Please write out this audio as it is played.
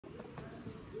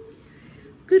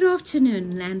Good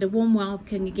afternoon and a warm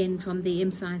welcome again from the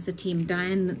Imsyser team.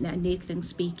 Diane Neethling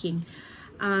speaking.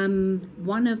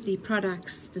 One of the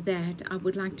products that I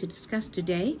would like to discuss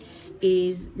today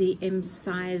is the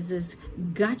Imsyser's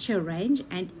Gutcha range,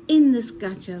 and in this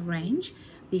Gutcha range,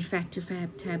 the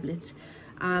Fat2Fab tablets.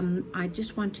 I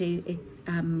just want to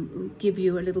give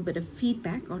you a little bit of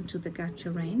feedback onto the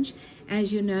Gutcha range.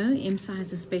 As you know,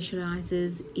 Imsyser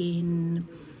specializes in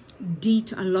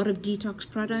a lot of detox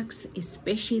products,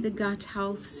 especially the gut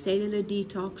health, cellular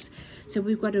detox. So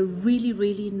we've got a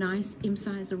really nice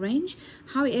Imsyser range.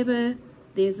 However,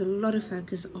 there's a lot of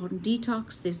focus on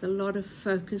detox. There's a lot of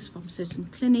focus from certain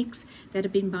clinics that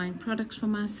have been buying products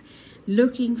from us,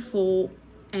 looking for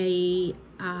a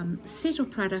set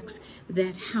of products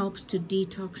that helps to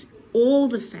detox all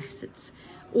the facets,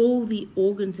 all the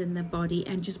organs in the body,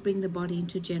 and just bring the body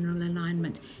into general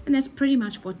alignment. And that's pretty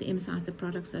much what the Imsyser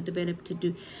products are developed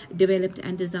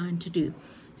and designed to do.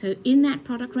 So in that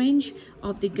product range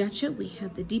of the Gutcha, we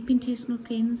have the deep intestinal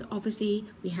cleanse. Obviously,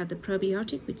 we have the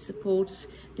probiotic, which supports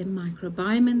the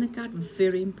microbiome in the gut,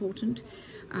 very important.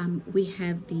 We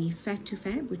have the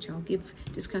Fat2Fab, which I'll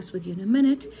discuss with you in a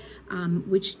minute,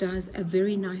 which does a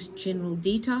very nice general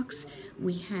detox.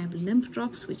 We have lymph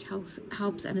drops, which helps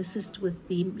and assists with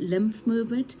the lymph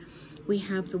movement. We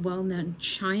have the well-known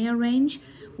Chia range,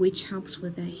 which helps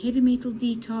with a heavy metal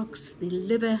detox, the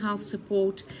liver health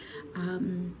support,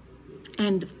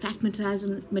 and fat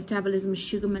metabolism,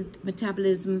 sugar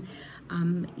metabolism.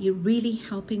 You're really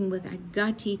helping with a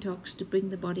gut detox to bring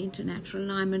the body into natural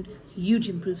alignment. Huge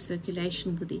improved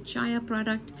circulation with the Chia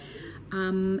product.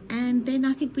 And then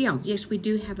I think we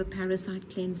do have a parasite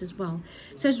cleanse as well.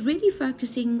 So it's really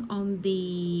focusing on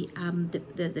the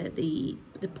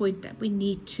point that we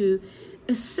need to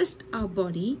assist our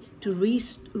body to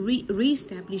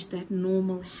reestablish that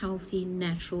normal, healthy,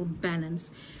 natural balance.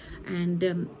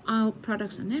 And our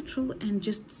products are natural and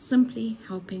just simply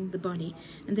helping the body.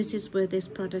 And this is where this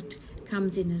product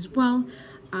comes in as well.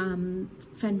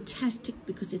 Fantastic,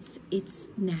 because it's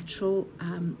natural,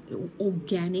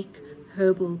 organic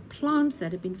herbal plants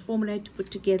that have been formulated, put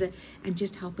together, and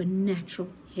just help a natural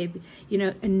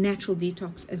natural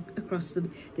detox across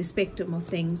the spectrum of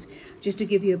things. Just to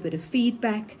give you a bit of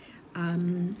feedback,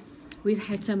 we've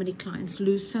had so many clients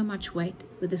lose so much weight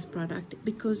with this product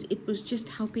because it was just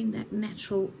helping that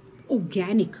natural,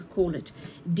 organic, call it,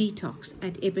 detox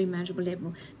at every measurable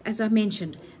level. As I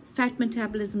mentioned, fat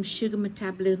metabolism, sugar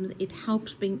metabolism, it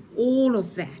helps bring all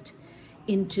of that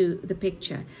into the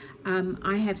picture.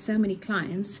 I have so many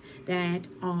clients that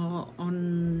are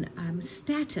on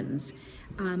statins,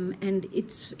 and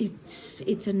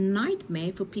it's a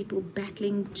nightmare for people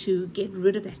battling to get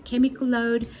rid of that chemical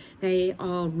load. They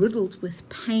are riddled with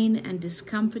pain and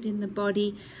discomfort in the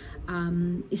body,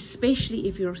 especially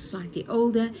if you're slightly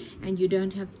older and you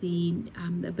don't have the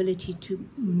ability to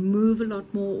move a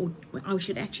lot more, or I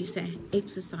should actually say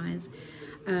exercise.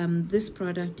 This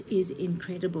product is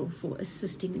incredible for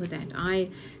assisting with that.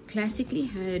 I classically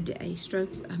had a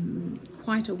stroke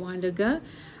quite a while ago,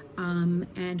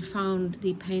 and found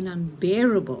the pain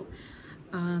unbearable.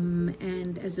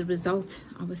 And as a result,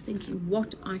 I was thinking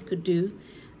what I could do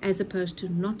as opposed to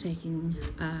not taking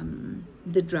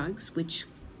the drugs, which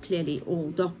clearly all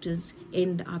doctors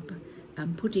end up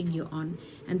putting you on.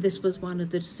 And this was one of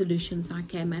the solutions I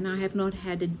came, and I have not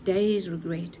had a day's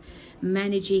regret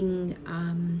managing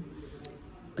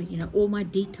all my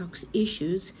detox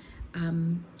issues,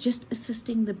 just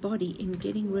assisting the body in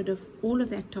getting rid of all of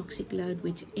that toxic load,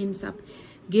 which ends up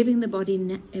giving the body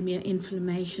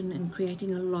inflammation and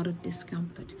creating a lot of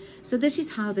discomfort. So this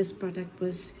is how this product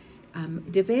was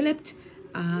developed,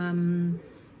 and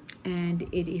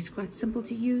it is quite simple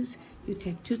to use. You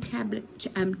take 2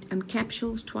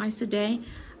 capsules twice a day.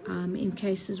 In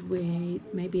cases where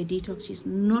maybe a detox is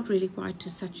not really required to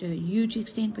such a huge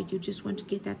extent, but you just want to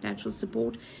get that natural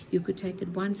support, you could take it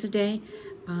once a day.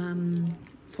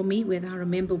 For me, whether I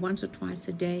remember once or twice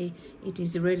a day, it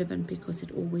is irrelevant because it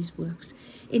always works.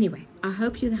 Anyway, I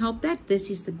hope you helped that.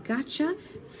 This is the Gutcha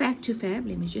Fat2Fab.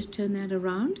 Let me just turn that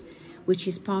around, which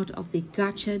is part of the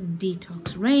Gutcha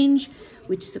Detox range,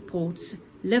 which supports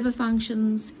liver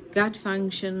functions, gut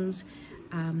functions,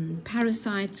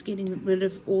 parasites, getting rid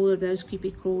of all of those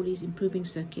creepy crawlies, improving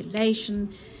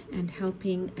circulation, and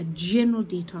helping a general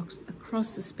detox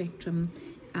across the spectrum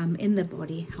in the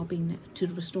body, helping to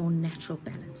restore natural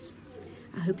balance.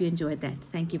 I hope you enjoyed that.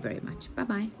 Thank you very much.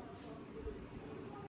 Bye-bye.